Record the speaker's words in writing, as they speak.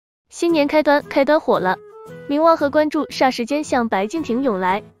新年开端火了，名望和关注霎时间向白敬亭涌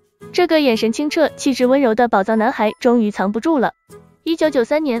来。这个眼神清澈、气质温柔的宝藏男孩终于藏不住了。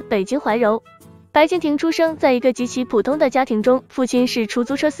1993年，北京怀柔，白敬亭出生在一个极其普通的家庭中，父亲是出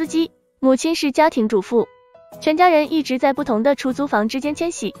租车司机，母亲是家庭主妇，全家人一直在不同的出租房之间迁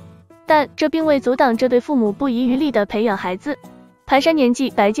徙，但这并未阻挡这对父母不遗余力地培养孩子。蹒跚年纪，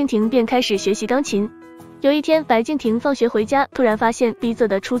白敬亭便开始学习钢琴。有一天，白敬亭放学回家，突然发现逼仄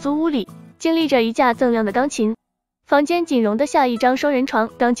的出租屋里静立着一架锃亮的钢琴，房间仅容得下一张双人床，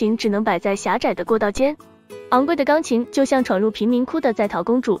钢琴只能摆在狭窄的过道间。昂贵的钢琴就像闯入贫民窟的在逃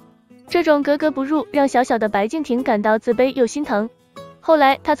公主，这种格格不入让小小的白敬亭感到自卑又心疼。后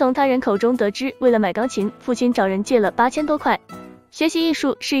来他从他人口中得知，为了买钢琴，父亲找人借了8000多块。学习艺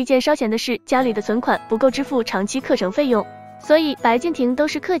术是一件烧钱的事，家里的存款不够支付长期课程费用，所以白敬亭都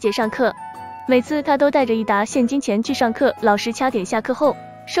是课节上课。每次他都带着一沓现金钱去上课，老师掐点下课后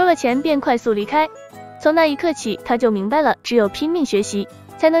收了钱便快速离开。从那一刻起，他就明白了，只有拼命学习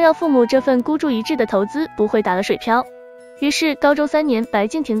才能让父母这份孤注一掷的投资不会打了水漂。于是高中3年，白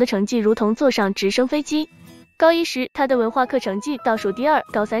敬亭的成绩如同坐上直升飞机。高1时，他的文化课成绩倒数第2，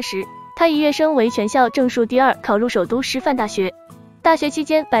高3时，他以跃升为全校正数第2，考入首都师范大学。大学期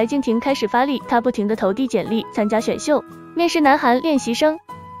间，白敬亭开始发力，他不停地投递简历，参加选秀，面试南韩练习生。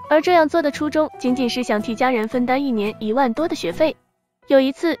而这样做的初衷，仅仅是想替家人分担1年1万多的学费。有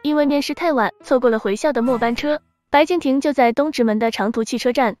一次，因为面试太晚，错过了回校的末班车，白敬亭就在东直门的长途汽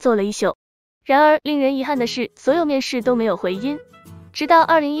车站坐了一宿。然而令人遗憾的是，所有面试都没有回音。直到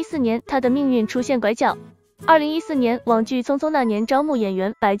2014年，他的命运出现拐角。2014年，网剧《匆匆那年》招募演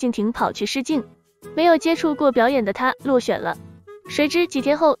员，白敬亭跑去试镜，没有接触过表演的他落选了。谁知几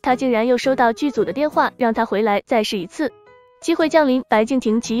天后，他竟然又收到剧组的电话，让他回来再试一次。机会降临，白敬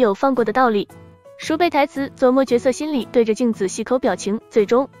亭岂有放过的道理？熟背台词，琢磨角色心理，对着镜子细抠表情，最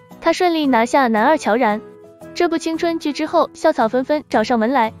终他顺利拿下男二乔然。这部青春剧之后，校草纷纷找上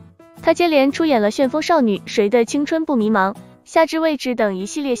门来，他接连出演了《旋风少女》、《谁的青春不迷茫》、《夏至未至》等一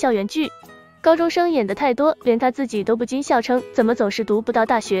系列校园剧。高中生演得太多，连他自己都不禁笑称，怎么总是读不到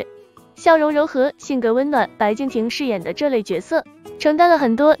大学。笑容柔和，性格温暖，白敬亭饰演的这类角色，承担了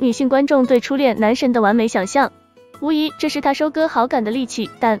很多女性观众对初恋男神的完美想象。无疑这是他收割好感的利器，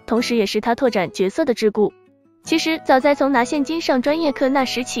但同时也是他拓展角色的桎梏。其实早在从拿现金上专业课那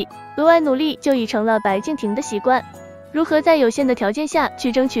时起，额外努力就已成了白敬亭的习惯。如何在有限的条件下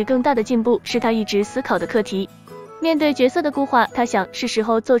去争取更大的进步，是他一直思考的课题。面对角色的固化，他想是时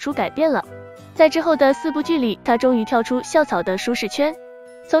候做出改变了。在之后的4部剧里，他终于跳出校草的舒适圈，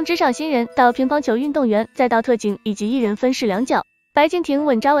从职场新人到乒乓球运动员，再到特警以及艺人分饰两角，白敬亭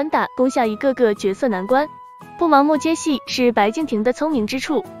稳扎稳打，攻下一个个角色难关。不盲目接戏是白敬亭的聪明之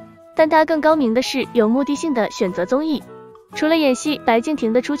处，但他更高明的是有目的性的选择综艺。除了演戏，白敬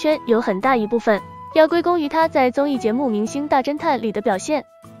亭的出圈有很大一部分要归功于他在综艺节目《明星大侦探》里的表现。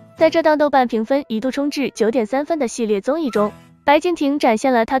在这档豆瓣评分一度冲至 9.3 分的系列综艺中，白敬亭展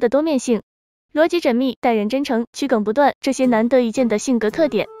现了他的多面性，逻辑缜密，待人真诚，曲梗不断，这些难得一见的性格特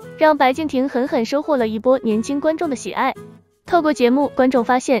点，让白敬亭狠狠收获了一波年轻观众的喜爱。透过节目，观众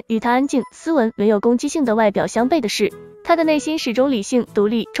发现与他安静、斯文、没有攻击性的外表相悖的是，他的内心始终理性、独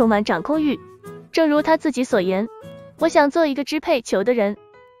立，充满掌控欲。正如他自己所言，我想做一个支配球的人。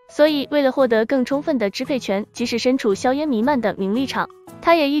所以为了获得更充分的支配权，即使身处硝烟弥漫的名利场，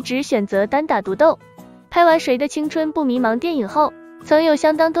他也一直选择单打独斗。拍完《谁的青春不迷茫》电影后，曾有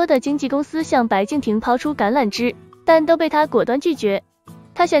相当多的经纪公司向白敬亭抛出橄榄枝，但都被他果断拒绝。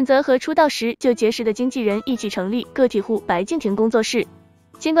他选择和出道时就结识的经纪人一起成立个体户白敬亭工作室。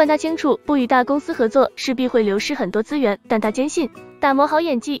尽管他清楚不与大公司合作势必会流失很多资源，但他坚信打磨好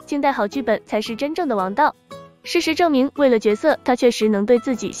演技，静待好剧本才是真正的王道。事实证明，为了角色，他确实能对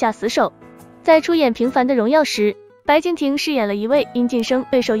自己下死手。在出演《平凡的荣耀》时，白敬亭饰演了一位因晋升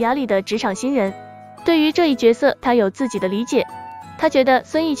备受压力的职场新人。对于这一角色，他有自己的理解。他觉得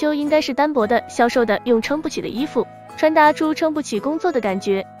孙艺秋应该是单薄的、消瘦的，用撑不起的衣服传达出撑不起工作的感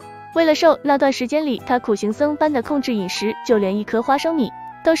觉。为了瘦，那段时间里他苦行僧般的控制饮食，就连一颗花生米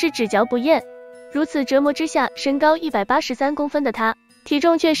都是只嚼不咽。如此折磨之下，身高183公分的他，体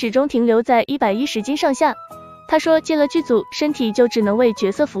重却始终停留在110斤上下。他说进了剧组，身体就只能为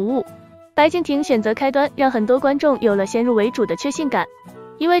角色服务。白敬亭选择开端，让很多观众有了先入为主的确信感。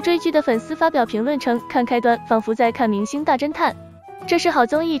一位追剧的粉丝发表评论称，看开端仿佛在看明星大侦探，这是好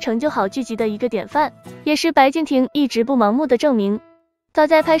综艺成就好剧集的一个典范，也是白敬亭一直不盲目的证明。早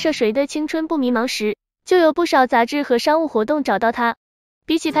在拍摄《谁的青春不迷茫》时，就有不少杂志和商务活动找到他。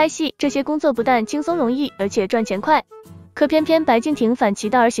比起拍戏，这些工作不但轻松容易，而且赚钱快。可偏偏白敬亭反其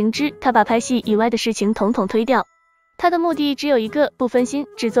道而行之，他把拍戏以外的事情统统推掉。他的目的只有一个，不分心，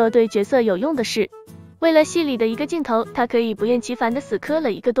只做对角色有用的事。为了戏里的一个镜头，他可以不厌其烦地死磕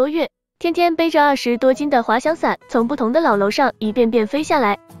了1个多月，天天背着20多斤的滑翔伞，从不同的老楼上一遍遍飞下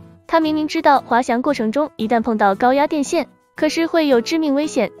来。他明明知道滑翔过程中一旦碰到高压电线，可是会有致命危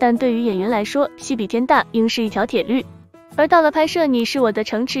险，但对于演员来说，戏比天大，应是一条铁律。而到了拍摄《你是我的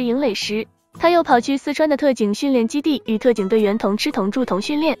城池营垒》时，他又跑去四川的特警训练基地，与特警队员同吃同住同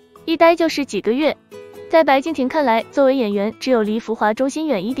训练，一待就是几个月。在白敬亭看来，作为演员，只有离浮华中心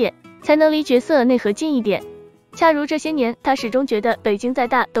远一点，才能离角色内核近一点。恰如这些年，他始终觉得北京再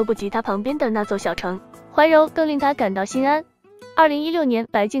大都不及他旁边的那座小城，怀柔更令他感到心安。2016年，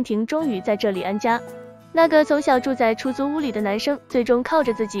白敬亭终于在这里安家。那个从小住在出租屋里的男生，最终靠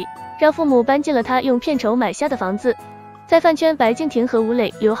着自己，让父母搬进了他用片酬买下的房子。在饭圈，白敬亭和吴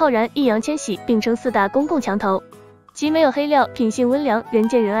磊、刘昊然、易烊千玺并称4大公共墙头，既没有黑料，品性温良，人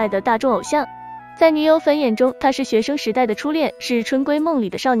见人爱的大众偶像。在女友粉眼中，他是学生时代的初恋，是春闺梦里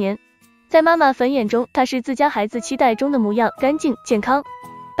的少年；在妈妈粉眼中，他是自家孩子期待中的模样，干净健康。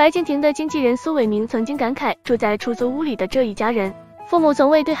白敬亭的经纪人苏伟明曾经感慨，住在出租屋里的这一家人，父母从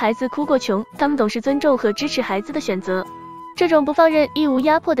未对孩子哭过穷，他们懂事尊重和支持孩子的选择。这种不放任亦无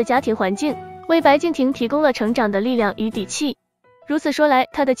压迫的家庭环境，为白敬亭提供了成长的力量与底气。如此说来，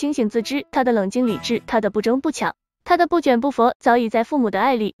他的清醒自知，他的冷静理智，他的不争不抢，他的不卷不佛，早已在父母的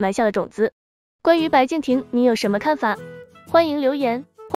爱里埋下了种子。关于白敬亭，你有什么看法？欢迎留言。